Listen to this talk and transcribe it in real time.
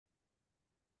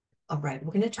All right,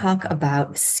 we're going to talk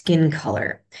about skin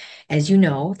color. As you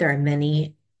know, there are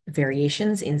many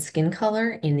variations in skin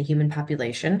color in the human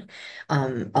population.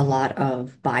 A lot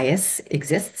of bias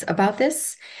exists about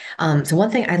this. So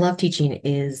one thing I love teaching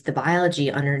is the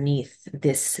biology underneath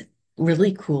this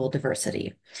really cool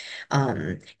diversity.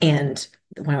 And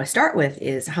what I start with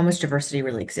is how much diversity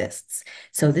really exists.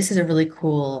 So this is a really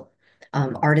cool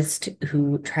artist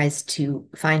who tries to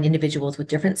find individuals with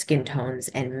different skin tones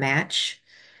and match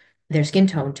their skin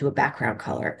tone to a background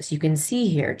color. So you can see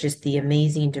here just the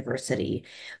amazing diversity.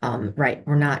 Right,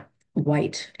 we're not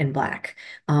white and black.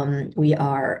 We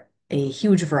are a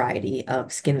huge variety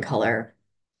of skin color,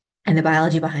 and the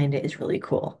biology behind it is really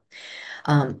cool.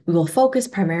 We will focus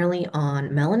primarily on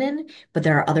melanin, but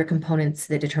there are other components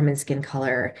that determine skin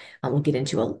color. We'll get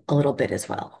into a little bit as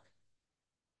well.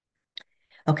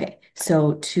 Okay,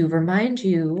 so to remind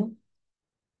you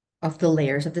of the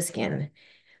layers of the skin,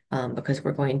 because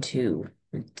we're going to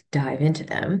dive into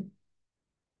them.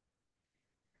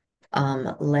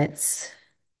 Let's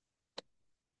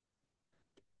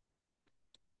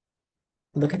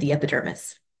look at the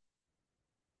epidermis.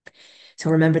 So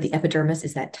remember, the epidermis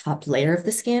is that top layer of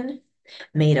the skin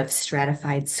made of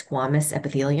stratified squamous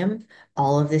epithelium.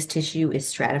 All of this tissue is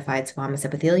stratified squamous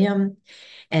epithelium.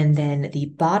 And then the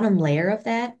bottom layer of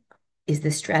that is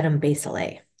the stratum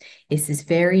basale. It's this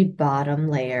very bottom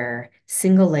layer,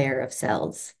 single layer of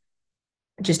cells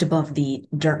just above the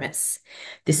dermis.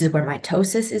 This is where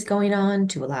mitosis is going on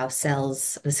to allow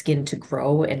cells, the skin to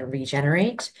grow and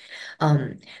regenerate.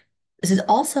 Um, This is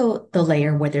also the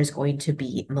layer where there's going to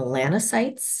be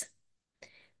melanocytes.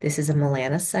 This is a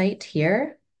melanocyte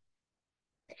here,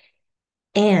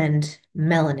 and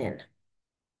melanin.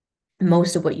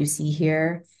 Most of what you see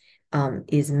here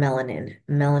is melanin.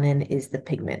 Melanin is the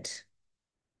pigment.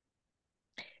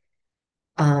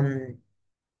 Um,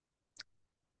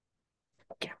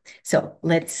 yeah. So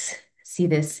let's see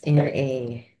this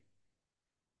in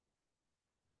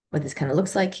what this kind of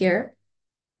looks like here.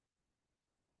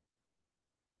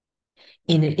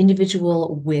 In an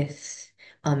individual with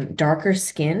darker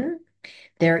skin,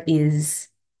 there is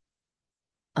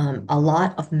a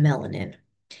lot of melanin.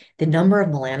 The number of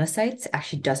melanocytes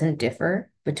actually doesn't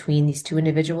differ between these two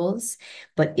individuals,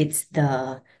 but it's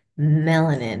the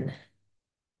melanin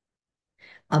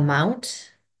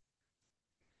amount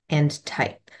and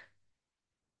type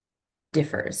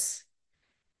differs.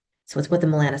 So it's what the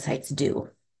melanocytes do.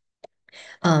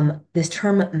 This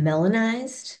term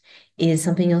melanized is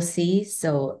something you'll see.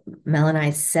 So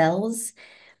melanized cells,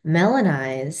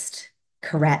 melanized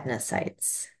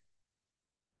keratinocytes.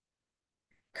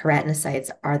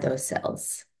 Keratinocytes are those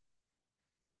cells.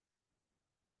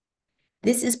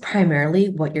 This is primarily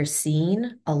what you're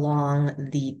seeing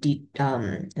along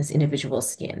this individual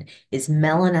skin is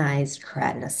melanized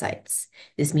keratinocytes.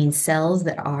 This means cells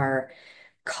that are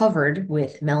covered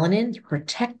with melanin,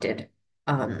 protected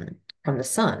from the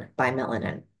sun by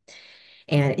melanin.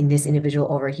 And in this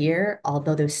individual over here,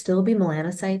 although there still be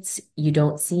melanocytes, you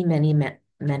don't see many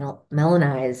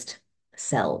melanized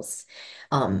cells.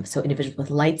 So individuals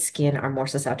with light skin are more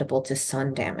susceptible to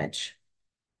sun damage.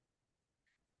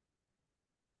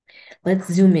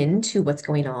 Let's zoom into what's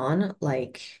going on,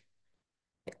 like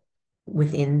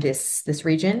within this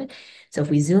region. So if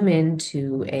we zoom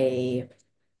into a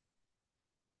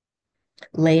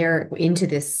layer into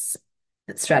this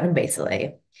stratum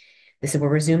basale, this is where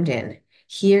we're zoomed in.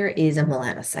 Here is a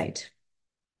melanocyte.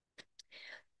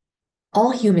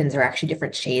 All humans are actually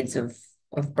different shades of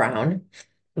brown,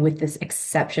 with this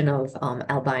exception of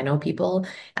albino people,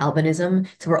 albinism.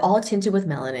 So we're all tinted with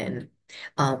melanin,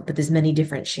 but there's many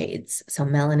different shades. So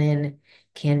melanin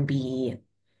can be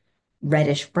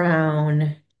reddish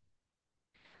brown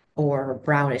or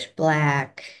brownish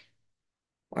black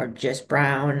or just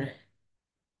brown.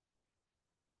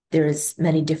 There's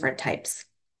many different types.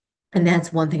 And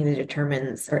that's one thing that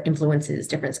determines or influences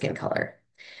different skin color.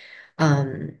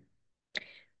 Um,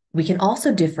 we can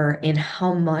also differ in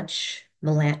how much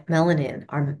melanin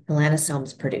our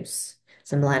melanosomes produce.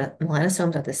 So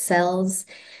melanosomes are the cells.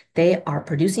 They are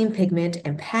producing pigment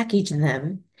and packaging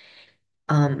them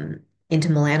into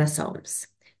melanosomes.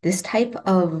 This type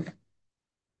of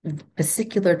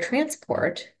vesicular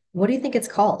transport, what do you think it's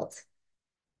called?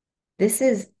 This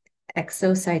is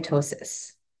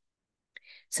exocytosis.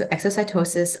 So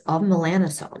exocytosis of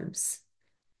melanosomes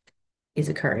is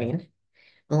occurring.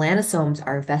 Melanosomes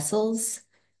are vessels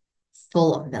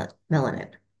full of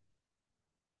melanin.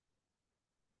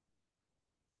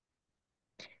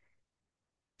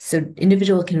 So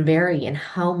individual can vary in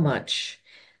how much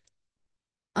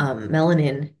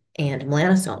melanin and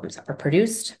melanosomes are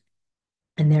produced,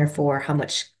 and therefore how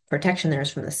much protection there is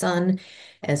from the sun,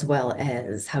 as well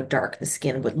as how dark the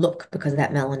skin would look because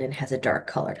that melanin has a dark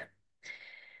color.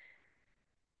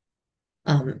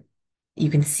 Um, you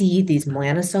can see these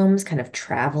melanosomes kind of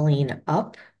traveling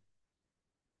up,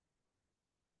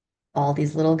 all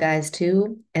these little guys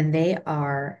too, and they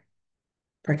are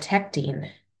protecting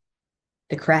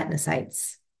the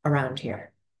keratinocytes around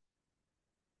here.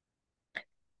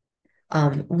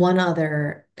 One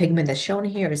other pigment that's shown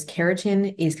here is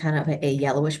keratin, is kind of a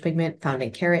yellowish pigment found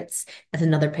in carrots. That's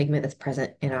another pigment that's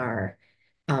present in our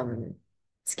um,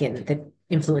 skin that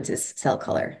influences cell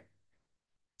color.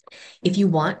 If you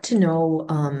want to know,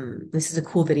 this is a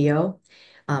cool video,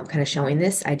 kind of showing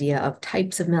this idea of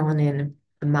types of melanin,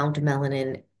 amount of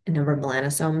melanin, number of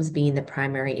melanosomes being the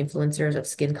primary influencers of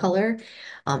skin color.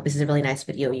 This is a really nice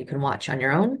video you can watch on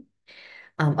your own.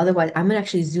 Otherwise, I'm going to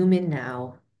actually zoom in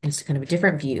now into kind of a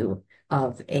different view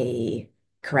of a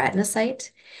keratinocyte.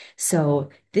 So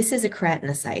this is a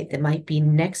keratinocyte that might be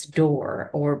next door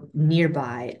or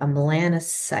nearby a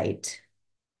melanocyte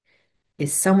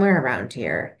is somewhere around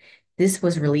here. This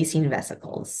was releasing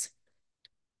vesicles.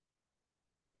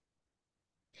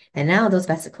 And now those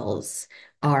vesicles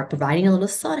are providing a little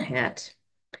sun hat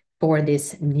for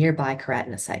this nearby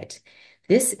keratinocyte.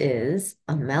 This is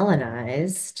a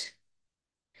melanized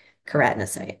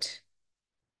keratinocyte.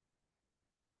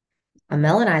 A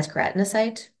melanized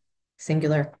keratinocyte,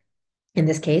 singular in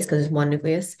this case, because it's one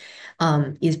nucleus,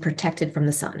 is protected from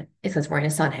the sun. It's wearing a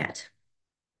sun hat.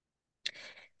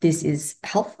 This is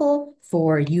helpful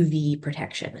for UV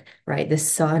protection, right? The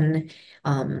sun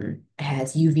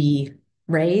has UV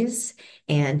rays,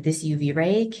 and this UV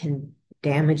ray can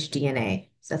damage DNA.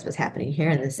 So that's what's happening here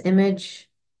in this image.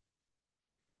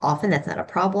 Often that's not a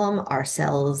problem. Our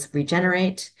cells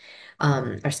regenerate.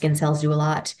 Our skin cells do a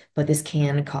lot, but this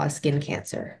can cause skin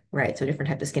cancer, right? So different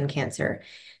types of skin cancer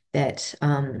that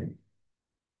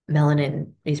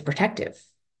melanin is protective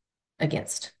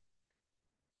against.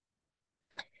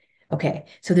 Okay,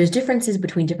 so there's differences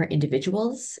between different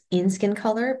individuals in skin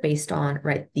color based on,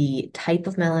 right, the type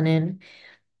of melanin,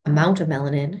 amount of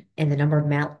melanin, and the number of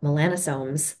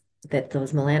melanosomes that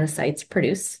those melanocytes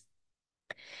produce.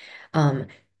 Um,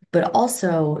 but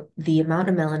also the amount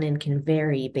of melanin can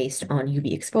vary based on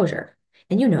UV exposure.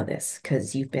 And you know this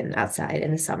because you've been outside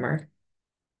in the summer.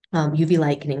 UV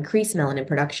light can increase melanin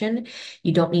production.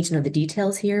 You don't need to know the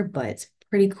details here, but it's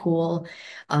pretty cool.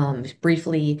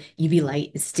 Briefly, UV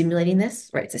light is stimulating this,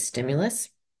 right? It's a stimulus.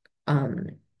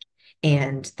 Um,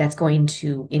 and that's going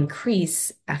to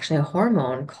increase actually a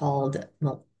hormone called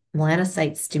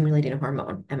melanocyte stimulating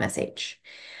hormone, MSH.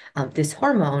 This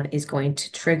hormone is going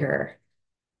to trigger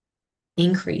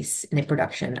increase in the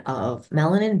production of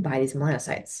melanin by these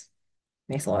melanocytes.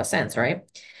 Makes a lot of sense, right?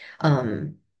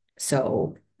 Um,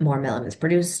 so more melanin is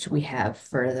produced, we have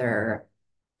further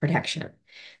protection.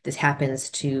 This happens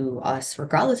to us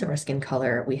regardless of our skin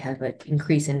color. We have an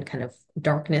increase in kind of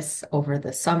darkness over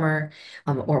the summer,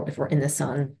 or if we're in the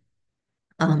sun.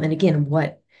 And again,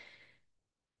 what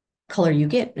color you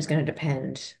get is going to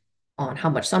depend on how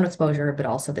much sun exposure, but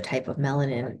also the type of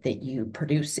melanin that you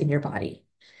produce in your body.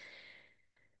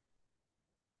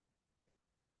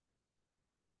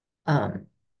 Um,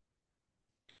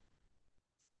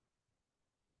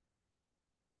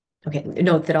 Okay,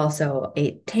 note that also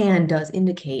a tan does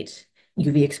indicate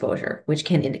UV exposure, which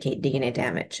can indicate DNA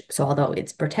damage. So although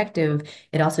it's protective,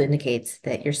 it also indicates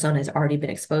that your sun has already been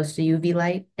exposed to UV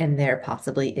light and there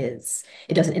possibly is,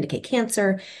 it doesn't indicate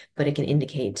cancer, but it can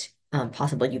indicate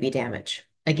possible UV damage.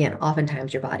 Again,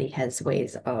 oftentimes your body has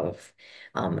ways of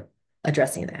um,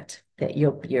 addressing that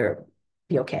you'll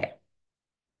be okay.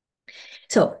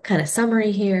 So kind of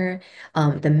summary here,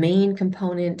 the main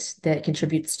component that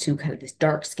contributes to kind of this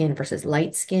dark skin versus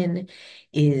light skin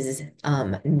is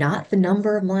not the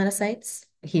number of melanocytes.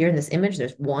 Here in this image,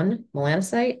 there's one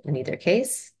melanocyte in either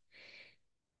case,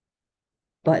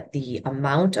 but the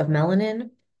amount of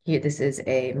melanin, here this is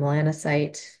a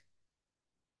melanocyte,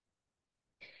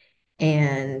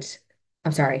 and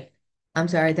I'm sorry,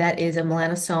 that is a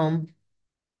melanosome,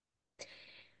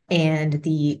 and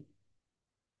the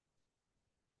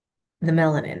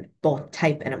melanin, both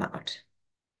type and amount,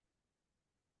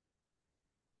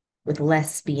 with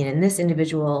less being in this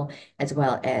individual as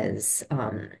well as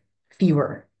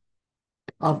fewer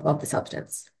of the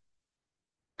substance.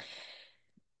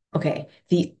 Okay,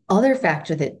 the other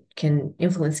factor that can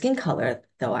influence skin color,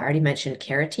 though I already mentioned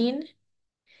keratin.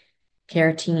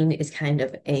 Keratin is kind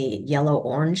of a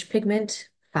yellow-orange pigment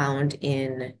found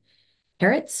in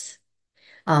carrots.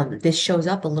 This shows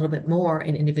up a little bit more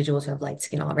in individuals who have light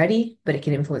skin already, but it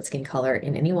can influence skin color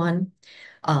in anyone.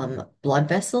 Blood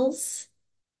vessels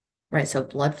right? So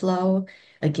blood flow,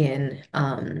 again,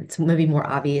 it's maybe more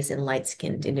obvious in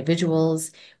light-skinned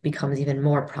individuals, becomes even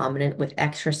more prominent with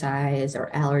exercise or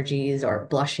allergies or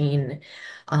blushing.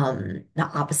 The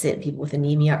opposite in people with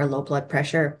anemia or low blood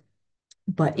pressure,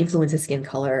 but influences skin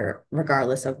color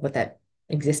regardless of what that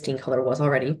existing color was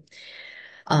already.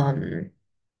 Um,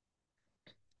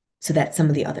 so that's some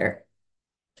of the other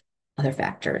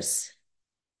factors.